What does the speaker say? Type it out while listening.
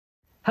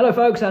Hello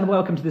folks, and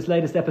welcome to this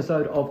latest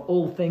episode of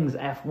All Things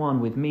F1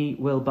 with me,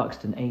 Will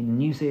Buxton, a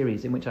new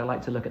series in which I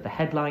like to look at the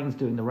headlines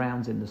doing the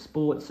rounds in the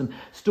sport, some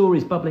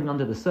stories bubbling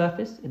under the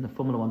surface in the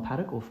Formula One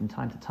paddock, or from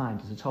time to time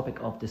there's a topic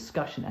of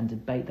discussion and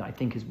debate that I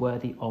think is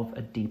worthy of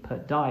a deeper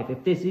dive.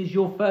 If this is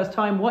your first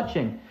time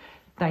watching,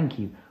 thank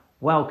you,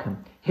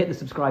 welcome. Hit the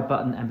subscribe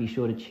button and be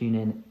sure to tune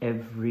in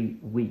every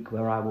week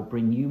where I will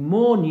bring you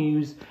more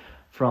news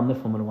from the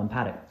Formula One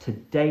paddock.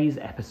 Today's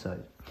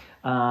episode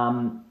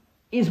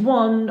is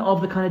one of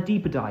the kind of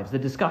deeper dives, the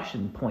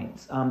discussion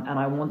points, and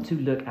I want to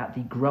look at the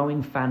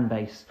growing fan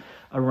base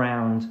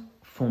around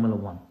Formula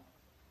One.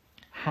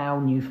 How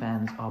new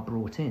fans are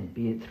brought in,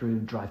 be it through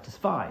Drive to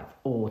Survive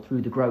or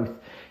through the growth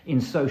in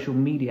social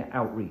media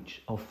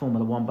outreach of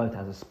Formula One, both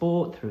as a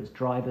sport, through its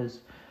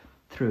drivers,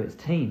 through its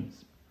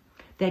teams.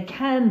 There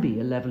can be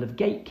a level of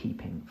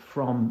gatekeeping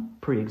from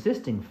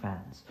pre-existing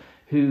fans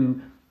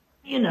who,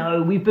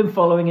 we've been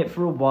following it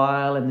for a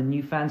while and the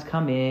new fans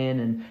come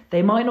in and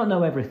they might not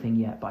know everything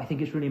yet, but I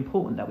think it's really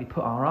important that we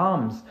put our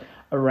arms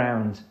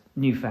around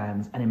new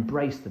fans and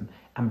embrace them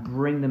and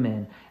bring them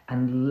in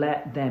and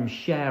let them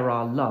share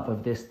our love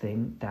of this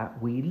thing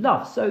that we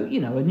love. So,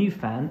 a new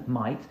fan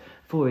might,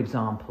 for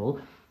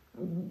example,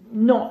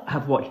 not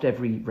have watched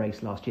every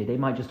race last year. They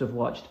might just have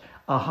watched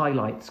a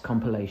highlights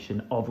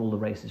compilation of all the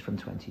races from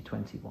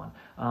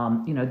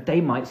 2021.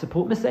 They might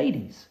support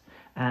Mercedes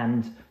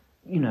and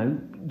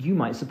you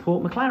might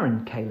support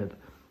McLaren, Caleb,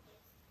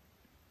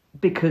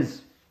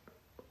 because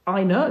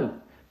I know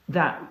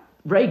that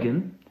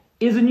Reagan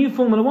is a new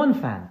Formula One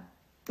fan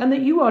and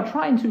that you are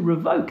trying to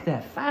revoke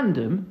their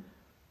fandom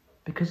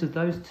because of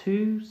those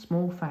two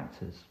small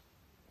factors.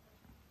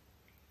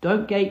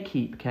 Don't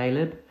gatekeep,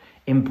 Caleb.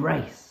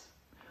 Embrace.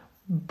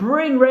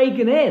 Bring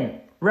Reagan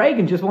in.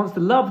 Reagan just wants to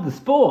love the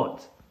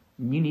sport.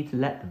 You need to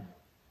let them.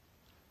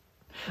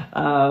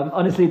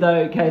 Honestly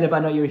though, Caleb, I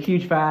know you're a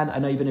huge fan. I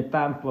know you've been a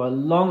fan for a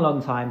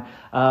long time.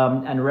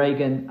 And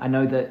Reagan, I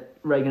know that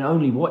Reagan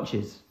only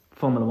watches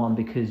Formula One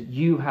because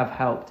you have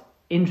helped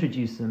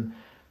introduce them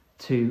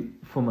to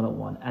Formula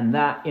One. And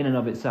that in and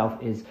of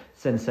itself is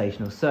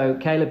sensational. So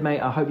Caleb, mate,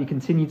 I hope you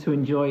continue to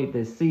enjoy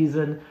this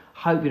season.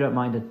 Hope you don't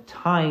mind a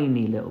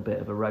tiny little bit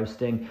of a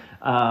roasting.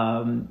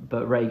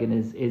 But Reagan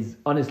is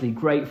honestly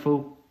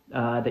grateful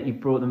that you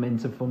brought them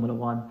into Formula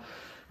One,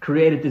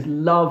 created this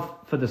love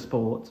for the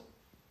sport.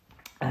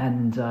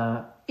 And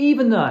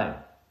even though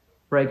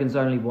Reagan's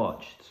only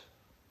watched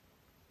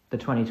the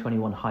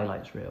 2021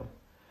 highlights reel,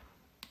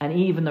 and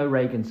even though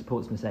Reagan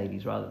supports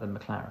Mercedes rather than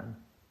McLaren,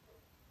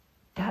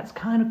 that's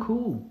kind of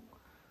cool.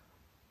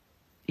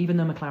 Even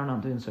though McLaren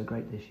aren't doing so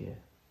great this year.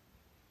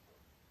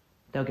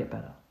 They'll get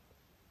better.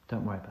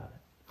 Don't worry about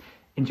it.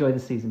 Enjoy the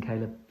season,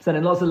 Caleb.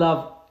 Sending lots of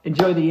love.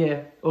 Enjoy the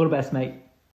year. All the best, mate.